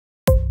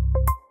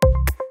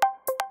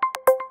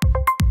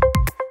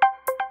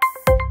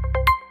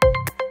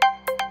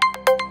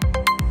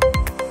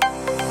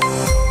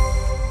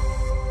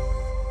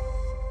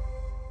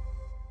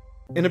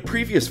In a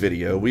previous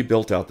video, we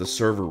built out the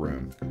server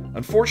room.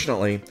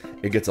 Unfortunately,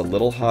 it gets a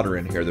little hotter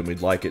in here than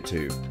we'd like it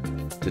to.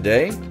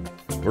 Today,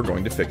 we're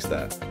going to fix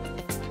that.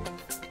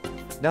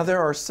 Now, there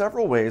are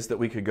several ways that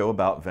we could go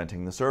about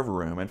venting the server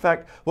room. In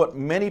fact, what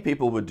many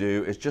people would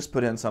do is just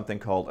put in something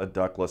called a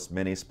ductless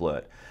mini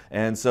split.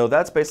 And so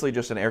that's basically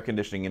just an air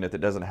conditioning unit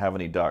that doesn't have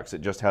any ducts.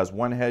 It just has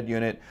one head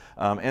unit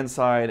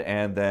inside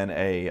and then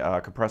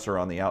a compressor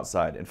on the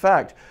outside. In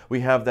fact, we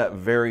have that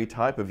very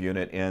type of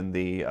unit in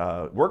the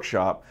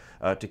workshop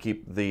to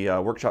keep the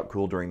workshop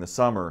cool during the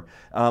summer.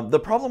 The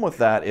problem with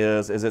that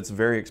is it's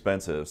very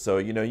expensive. So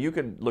you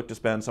could look to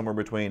spend somewhere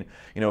between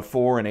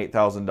 $4,000 and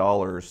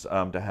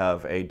 $8,000 to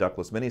have a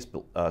ductless mini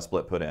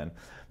split put in.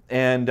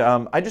 And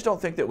I just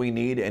don't think that we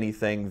need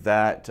anything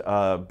that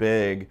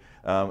big.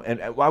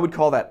 And I would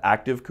call that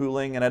active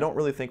cooling, and I don't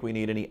really think we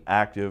need any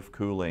active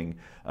cooling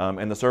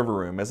in the server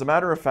room. As a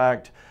matter of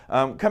fact,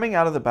 coming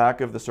out of the back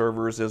of the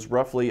servers is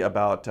roughly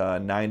about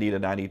 90 to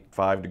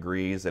 95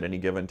 degrees at any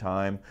given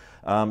time.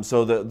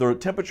 So the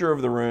temperature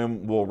of the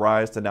room will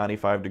rise to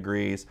 95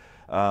 degrees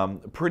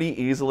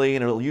pretty easily,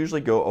 and it'll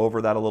usually go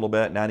over that a little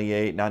bit,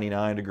 98,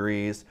 99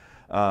 degrees.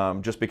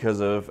 Just because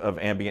of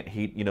ambient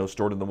heat,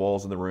 stored in the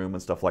walls in the room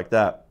and stuff like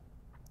that.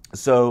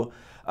 So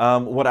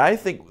what I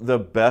think the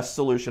best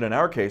solution in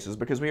our case is,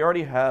 because we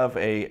already have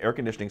an air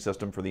conditioning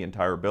system for the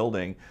entire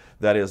building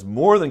that is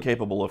more than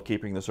capable of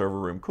keeping the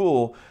server room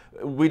cool,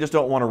 we just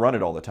don't want to run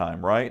it all the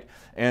time, right?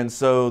 And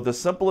so the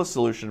simplest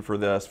solution for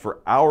this,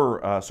 for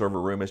our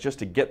server room, is just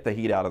to get the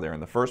heat out of there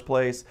in the first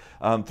place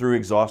through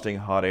exhausting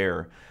hot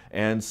air.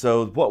 And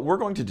so what we're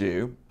going to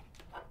do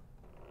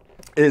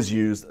is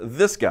use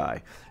this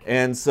guy.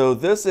 And so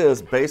this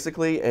is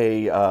basically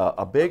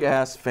a big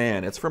ass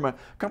fan. It's from a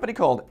company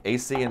called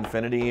AC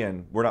Infinity,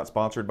 and we're not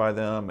sponsored by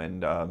them,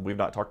 and we've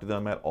not talked to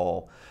them at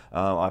all.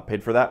 I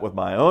paid for that with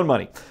my own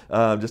money,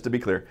 just to be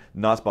clear,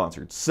 not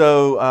sponsored.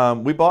 So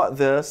we bought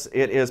this.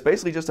 It is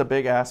basically just a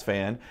big ass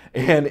fan,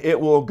 and it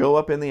will go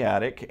up in the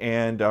attic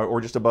and or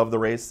just above the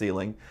raised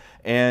ceiling,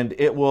 and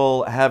it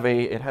will have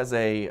it has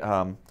a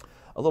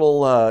little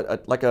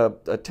like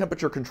a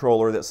temperature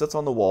controller that sits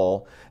on the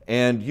wall,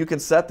 and you can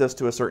set this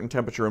to a certain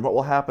temperature, and what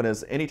will happen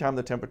is anytime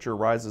the temperature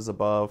rises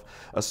above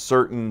a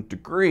certain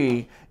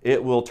degree,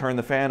 it will turn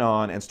the fan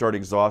on and start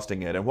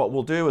exhausting it. And what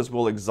we'll do is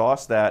we'll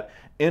exhaust that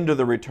into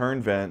the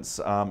return vents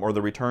or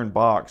the return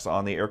box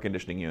on the air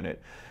conditioning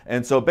unit.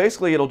 And so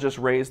basically it'll just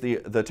raise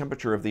the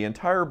temperature of the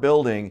entire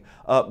building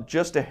up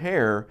just a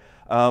hair,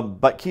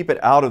 but keep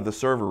it out of the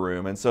server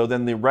room. And so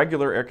then the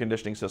regular air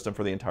conditioning system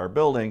for the entire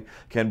building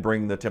can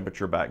bring the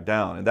temperature back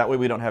down. And that way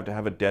we don't have to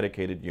have a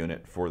dedicated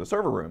unit for the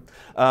server room.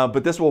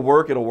 But this will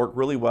work. It'll work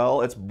really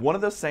well. It's one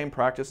of the same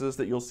practices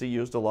that you'll see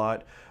used a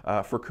lot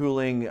for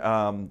cooling,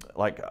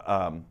 like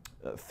a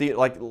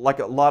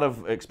lot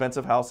of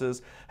expensive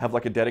houses have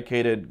like a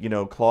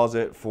dedicated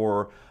closet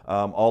for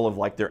all of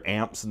like their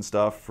amps and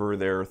stuff for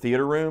their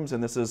theater rooms,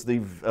 and this is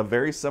a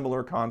very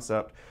similar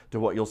concept to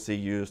what you'll see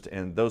used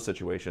in those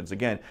situations.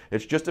 Again,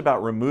 it's just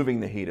about removing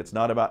the heat. It's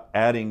not about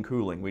adding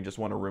cooling. We just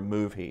want to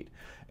remove heat.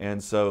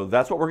 And so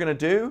that's what we're going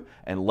to do,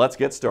 and let's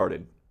get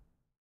started.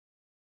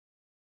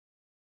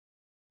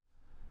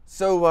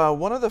 So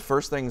one of the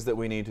first things that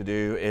we need to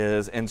do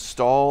is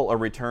install a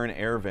return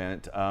air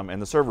vent in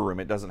the server room.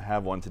 It doesn't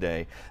have one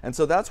today. And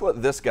so that's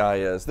what this guy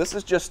is. This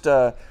is just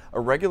a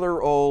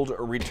regular old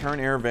return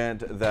air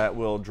vent that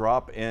will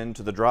drop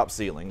into the drop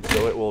ceiling.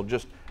 So it will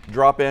just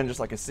drop in just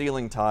like a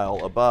ceiling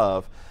tile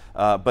above,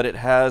 but it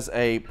has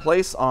a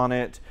place on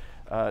it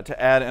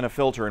to add in a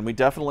filter, and we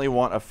definitely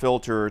want a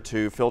filter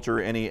to filter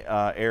any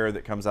air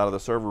that comes out of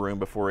the server room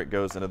before it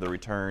goes into the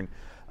return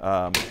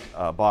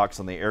box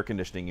on the air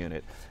conditioning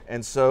unit.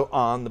 And so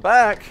on the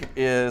back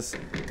is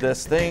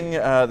this thing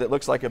that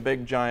looks like a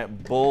big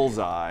giant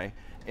bullseye,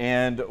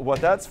 and what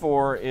that's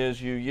for is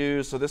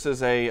so this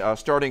is a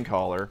starting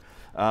collar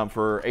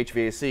for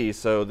HVAC.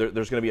 So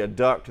there's going to be a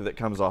duct that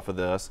comes off of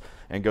this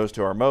and goes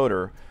to our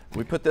motor.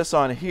 We put this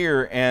on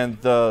here, and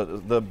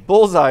the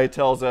bullseye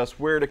tells us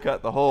where to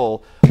cut the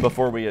hole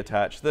before we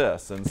attach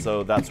this, and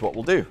so that's what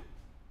we'll do.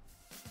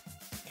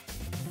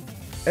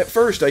 At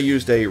first I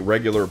used a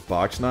regular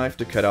box knife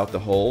to cut out the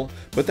hole,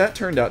 but that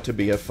turned out to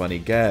be a funny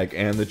gag,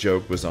 and the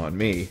joke was on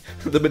me.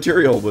 The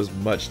material was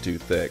much too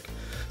thick.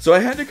 So I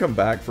had to come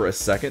back for a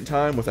second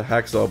time with a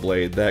hacksaw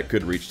blade that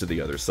could reach to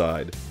the other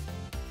side.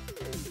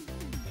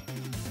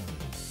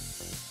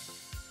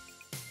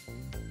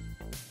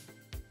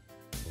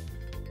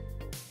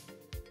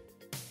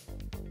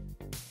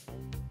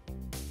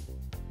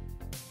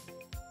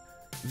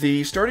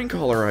 The starting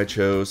collar I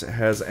chose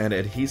has an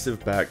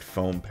adhesive-backed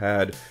foam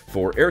pad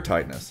for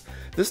airtightness.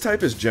 This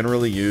type is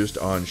generally used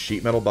on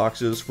sheet metal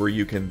boxes where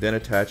you can then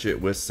attach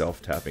it with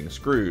self-tapping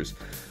screws.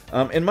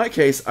 In my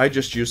case, I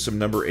just used some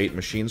number 8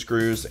 machine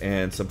screws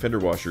and some fender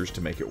washers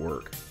to make it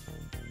work.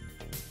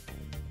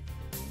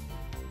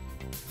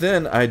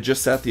 Then I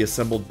just sat the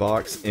assembled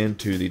box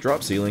into the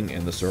drop ceiling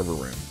in the server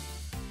room.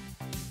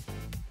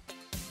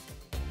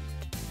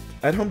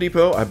 At Home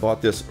Depot, I bought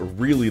this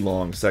really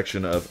long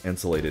section of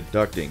insulated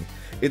ducting.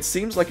 It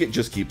seems like it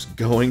just keeps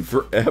going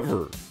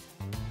forever.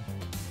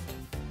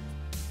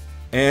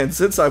 And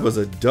since I was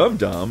a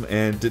dum-dum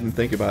and didn't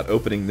think about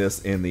opening this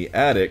in the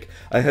attic,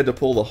 I had to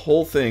pull the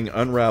whole thing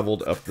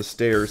unraveled up the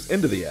stairs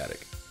into the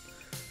attic.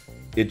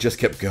 It just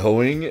kept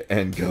going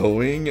and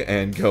going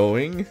and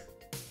going.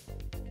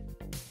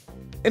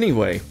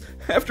 Anyway,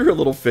 after a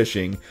little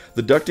fishing,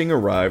 the ducting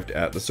arrived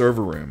at the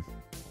server room.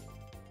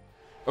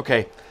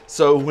 Okay,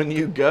 so when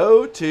you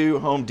go to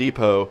Home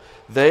Depot,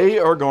 they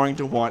are going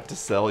to want to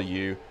sell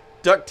you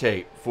duct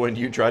tape when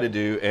you try to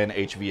do an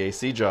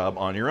HVAC job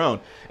on your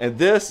own. And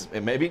this,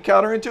 it may be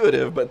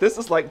counterintuitive, but this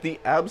is like the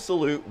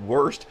absolute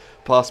worst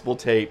possible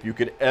tape you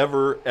could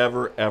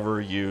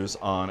ever use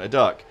on a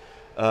duck.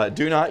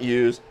 Do not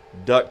use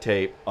duct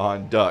tape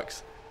on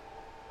ducks.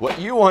 What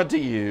you want to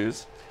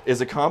use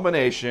is a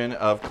combination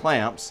of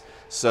clamps.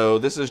 So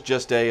this is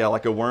just a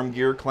like a worm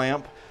gear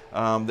clamp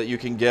that you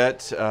can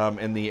get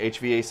in the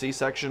HVAC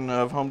section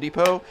of Home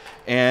Depot.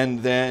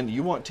 And then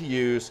you want to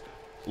use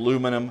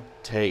aluminum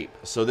tape.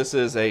 So this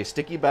is a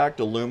sticky backed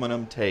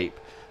aluminum tape.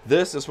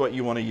 This is what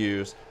you want to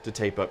use to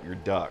tape up your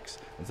ducts.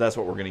 And that's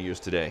what we're going to use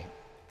today.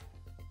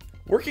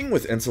 Working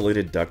with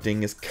insulated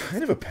ducting is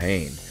kind of a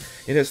pain.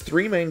 It has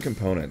three main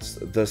components: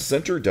 the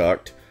center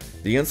duct,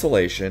 the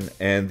insulation,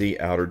 and the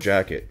outer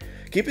jacket.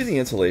 Keeping the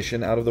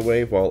insulation out of the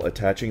way while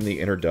attaching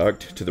the inner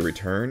duct to the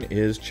return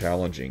is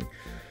challenging.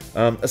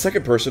 A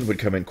second person would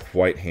come in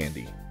quite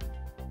handy.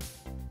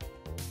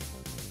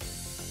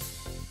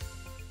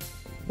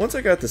 Once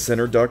I got the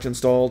center duct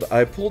installed,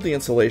 I pulled the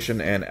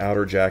insulation and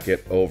outer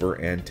jacket over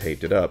and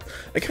taped it up.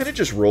 I kind of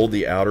just rolled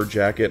the outer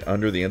jacket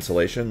under the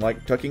insulation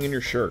like tucking in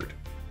your shirt.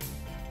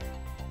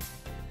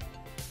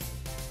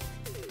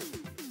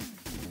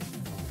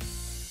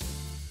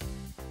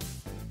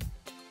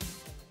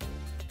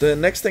 The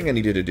next thing I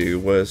needed to do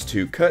was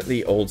to cut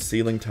the old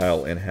ceiling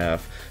tile in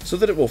half so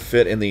that it will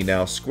fit in the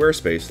now square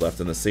space left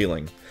in the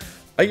ceiling.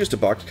 I used a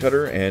box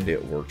cutter and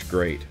it worked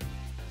great.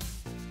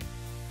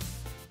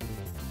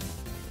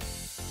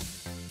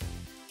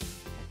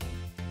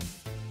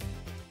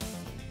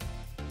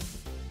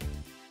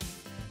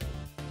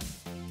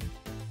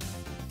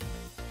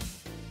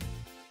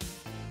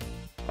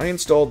 I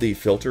installed the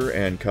filter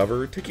and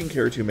cover, taking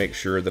care to make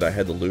sure that I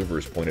had the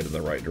louvers pointed in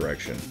the right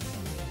direction.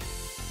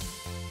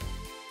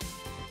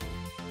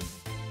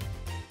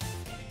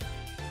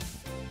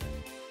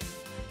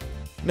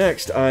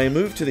 Next, I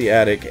moved to the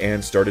attic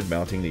and started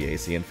mounting the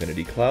AC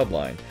Infinity cloud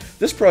line.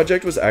 This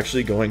project was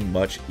actually going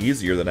much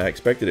easier than I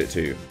expected it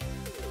to.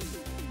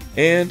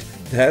 And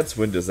that's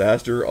when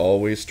disaster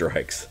always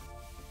strikes.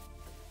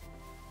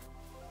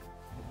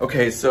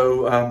 Okay,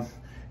 so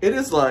it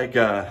is like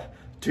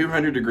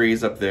 200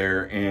 degrees up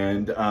there,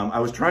 and I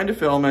was trying to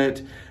film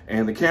it,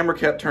 and the camera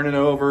kept turning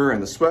over,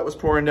 and the sweat was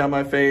pouring down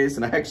my face,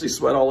 and I actually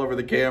sweat all over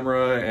the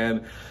camera,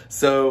 and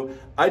so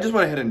I just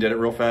went ahead and did it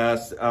real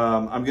fast.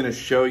 I'm gonna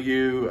show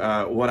you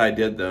what I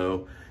did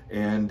though,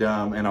 and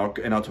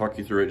I'll talk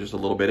you through it just a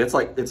little bit. It's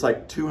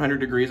like 200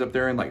 degrees up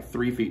there and like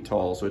 3 feet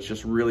tall, so it's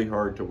just really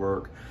hard to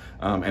work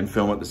and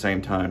film at the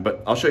same time.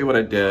 But I'll show you what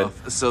I did.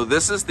 So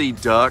this is the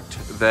duct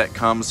that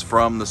comes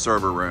from the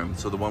server room,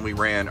 so the one we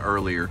ran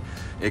earlier.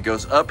 It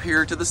goes up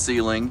here to the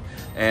ceiling,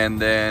 and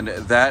then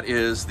that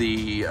is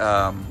the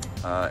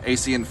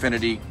AC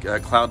Infinity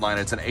cloud line.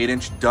 It's an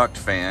 8-inch duct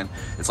fan.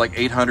 It's like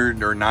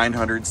 800 or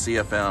 900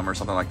 CFM or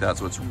something like that,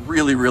 so it's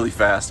really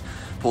fast,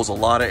 pulls a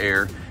lot of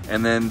air.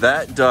 And then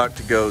that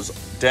duct goes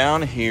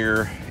down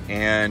here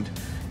and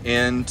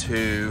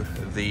into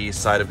the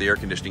side of the air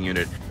conditioning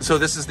unit. So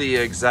this is the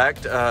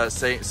exact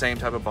same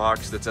type of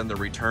box that's in the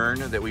return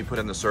that we put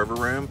in the server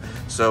room.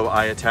 So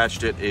I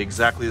attached it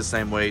exactly the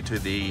same way to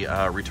the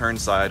return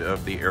side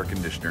of the air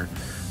conditioner.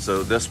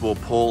 So this will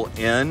pull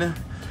in.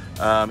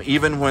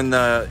 Even when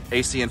the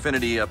AC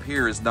Infinity up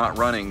here is not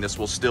running, this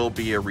will still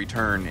be a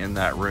return in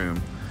that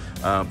room.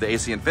 The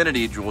AC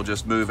Infinity will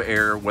just move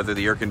air whether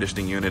the air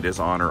conditioning unit is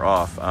on or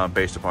off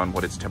based upon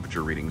what its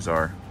temperature readings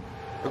are.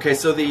 Okay,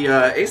 so the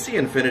AC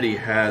Infinity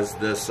has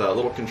this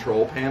little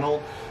control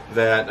panel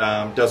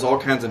that does all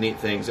kinds of neat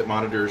things. It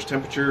monitors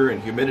temperature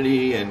and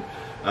humidity and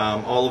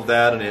all of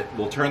that, and it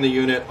will turn the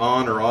unit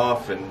on or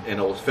off, and it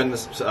will spin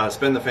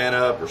the fan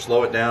up or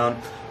slow it down,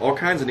 all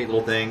kinds of neat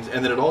little things.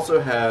 And then it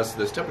also has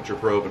this temperature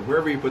probe, and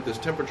wherever you put this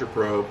temperature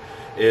probe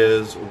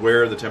is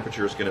where the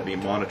temperature is going to be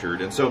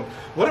monitored. And so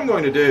what I'm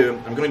going to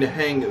do, I'm going to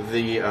hang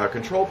the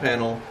control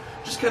panel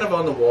just kind of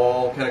on the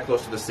wall, kind of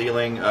close to the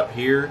ceiling up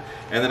here,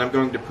 and then I'm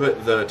going to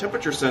put the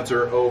temperature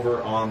sensor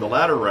over on the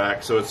ladder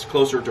rack so it's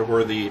closer to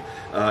where the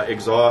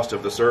exhaust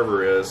of the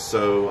server is,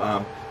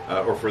 so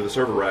or for the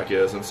server rack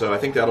is, and so I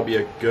think that'll be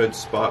a good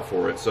spot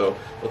for it. So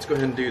let's go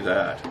ahead and do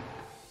that.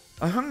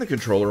 I hung the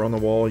controller on the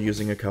wall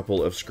using a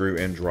couple of screw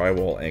and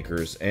drywall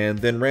anchors, and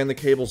then ran the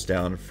cables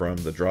down from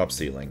the drop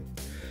ceiling.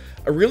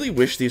 I really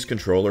wish these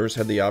controllers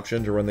had the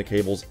option to run the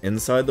cables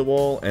inside the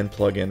wall and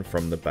plug in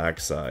from the back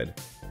side.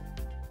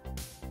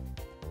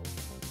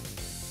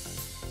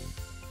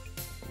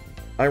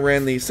 I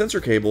ran the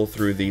sensor cable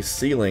through the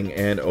ceiling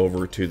and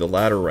over to the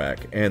ladder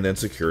rack, and then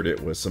secured it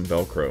with some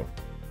Velcro.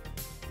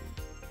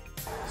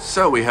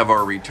 So we have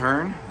our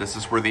return. This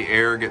is where the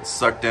air gets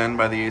sucked in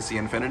by the AC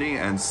Infinity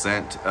and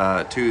sent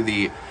to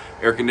the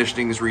air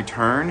conditioning's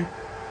return.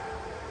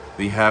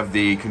 We have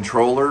the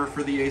controller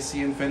for the AC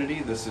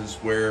Infinity. This is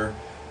where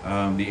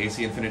the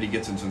AC Infinity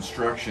gets its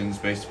instructions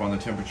based upon the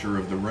temperature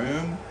of the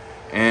room.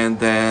 And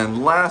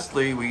then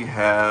lastly, we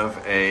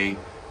have a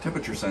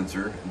temperature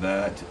sensor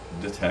that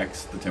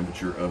detects the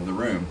temperature of the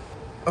room.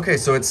 Okay,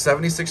 so it's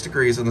 76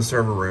 degrees in the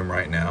server room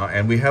right now,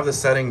 and we have the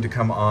setting to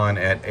come on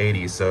at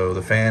 80, so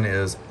the fan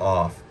is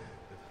off.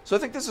 So I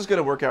think this is going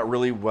to work out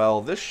really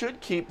well. This should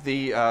keep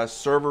the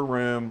server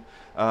room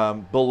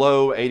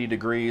below 80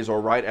 degrees or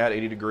right at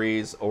 80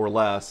 degrees or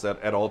less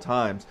at all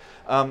times.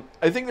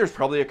 I think there's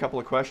probably a couple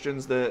of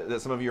questions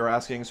that some of you are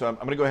asking, so I'm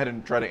going to go ahead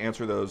and try to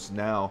answer those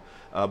now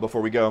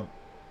before we go.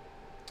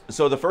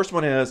 So the first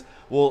one is,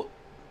 well,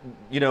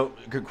 you know,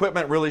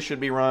 equipment really should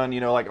be run, you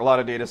know, like a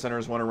lot of data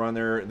centers want to run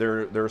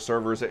their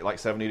servers at like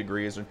 70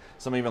 degrees or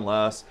some even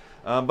less.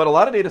 But a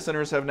lot of data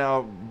centers have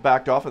now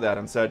backed off of that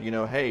and said, you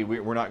know, hey,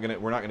 we're not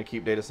gonna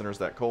keep data centers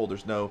that cold.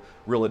 There's no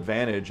real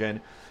advantage. And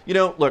you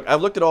know, look,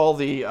 I've looked at all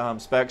the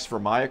specs for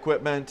my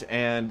equipment,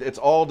 and it's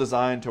all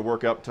designed to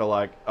work up to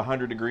like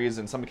 100 degrees,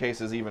 in some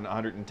cases even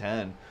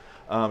 110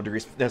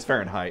 degrees. That's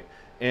Fahrenheit.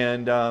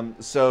 And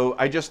so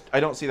I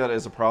don't see that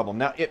as a problem.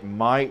 Now, it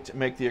might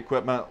make the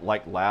equipment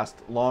like last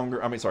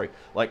longer. I mean, sorry,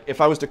 like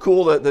if I was to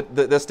cool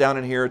this down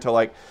in here to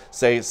like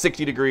say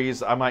 60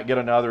 degrees, I might get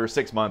another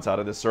 6 months out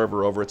of this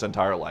server over its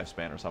entire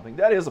lifespan or something.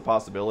 That is a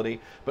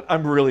possibility, but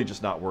I'm really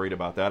just not worried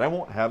about that. I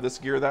won't have this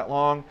gear that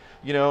long.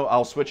 You know,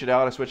 I'll switch it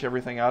out. I switch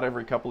everything out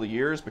every couple of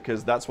years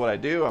because that's what I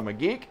do. I'm a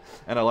geek,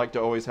 and I like to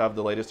always have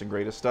the latest and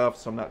greatest stuff,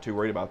 so I'm not too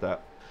worried about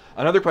that.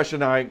 Another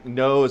question I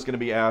know is going to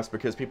be asked,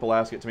 because people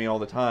ask it to me all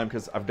the time,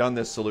 because I've done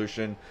this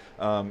solution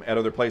at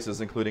other places,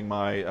 including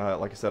my,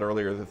 like I said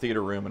earlier, the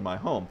theater room in my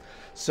home.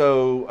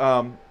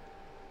 So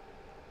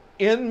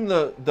in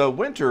the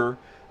winter,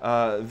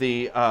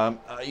 you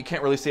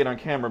can't really see it on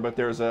camera, but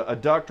there's a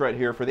duct right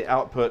here for the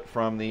output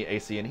from the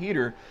AC and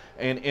heater.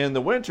 And in the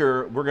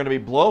winter, we're going to be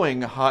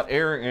blowing hot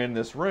air in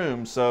this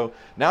room. So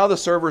now the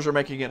servers are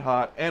making it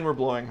hot, and we're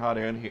blowing hot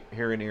air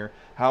here and here.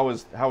 How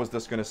is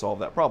this going to solve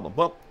that problem?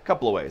 Well, a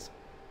couple of ways.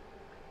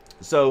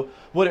 So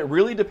what it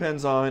really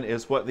depends on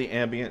is what the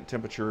ambient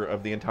temperature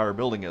of the entire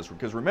building is.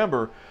 Because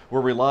remember,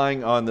 we're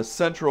relying on the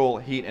central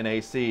heat and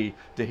AC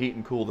to heat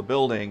and cool the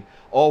building.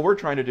 All we're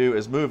trying to do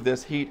is move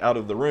this heat out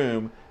of the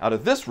room, out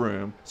of this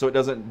room, so it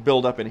doesn't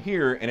build up in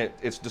here and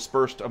it's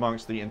dispersed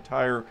amongst the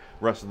entire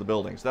rest of the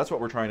building. So that's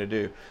what we're trying to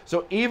do.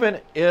 So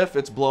even if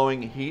it's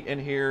blowing heat in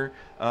here,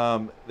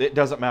 it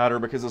doesn't matter,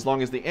 because as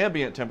long as the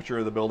ambient temperature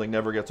of the building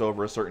never gets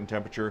over a certain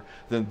temperature,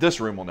 then this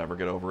room will never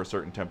get over a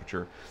certain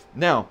temperature.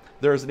 Now,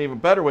 there's an even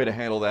better way to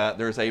handle that.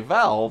 There's a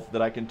valve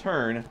that I can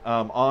turn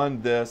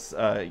on this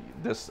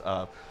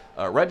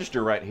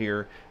register right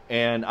here,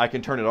 and I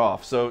can turn it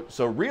off. So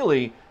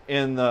really,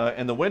 in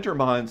the winter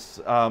months,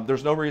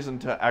 there's no reason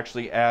to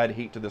actually add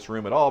heat to this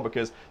room at all,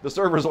 because the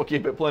servers will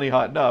keep it plenty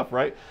hot enough,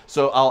 right?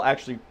 So I'll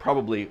actually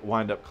probably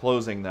wind up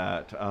closing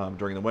that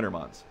during the winter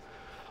months.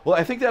 Well,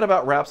 I think that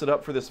about wraps it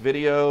up for this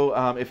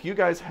video. If you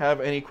guys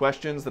have any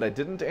questions that I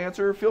didn't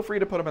answer, feel free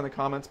to put them in the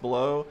comments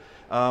below.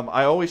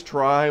 I always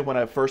try, when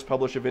I first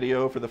publish a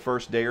video for the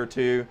first day or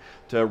two,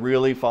 to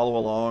really follow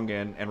along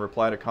and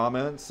reply to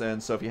comments.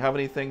 And so if you have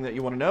anything that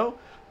you want to know,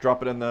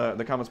 drop it in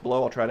the comments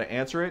below. I'll try to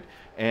answer it.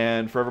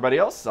 And for everybody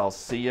else, I'll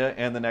see you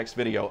in the next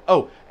video.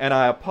 Oh, and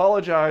I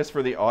apologize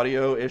for the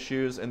audio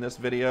issues in this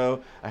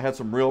video. I had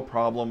some real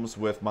problems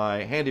with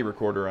my handy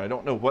recorder. I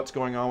don't know what's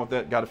going on with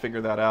it. Got to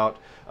figure that out.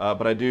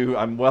 But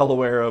I'm well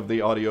aware of the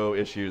audio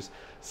issues.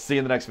 See you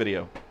in the next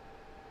video.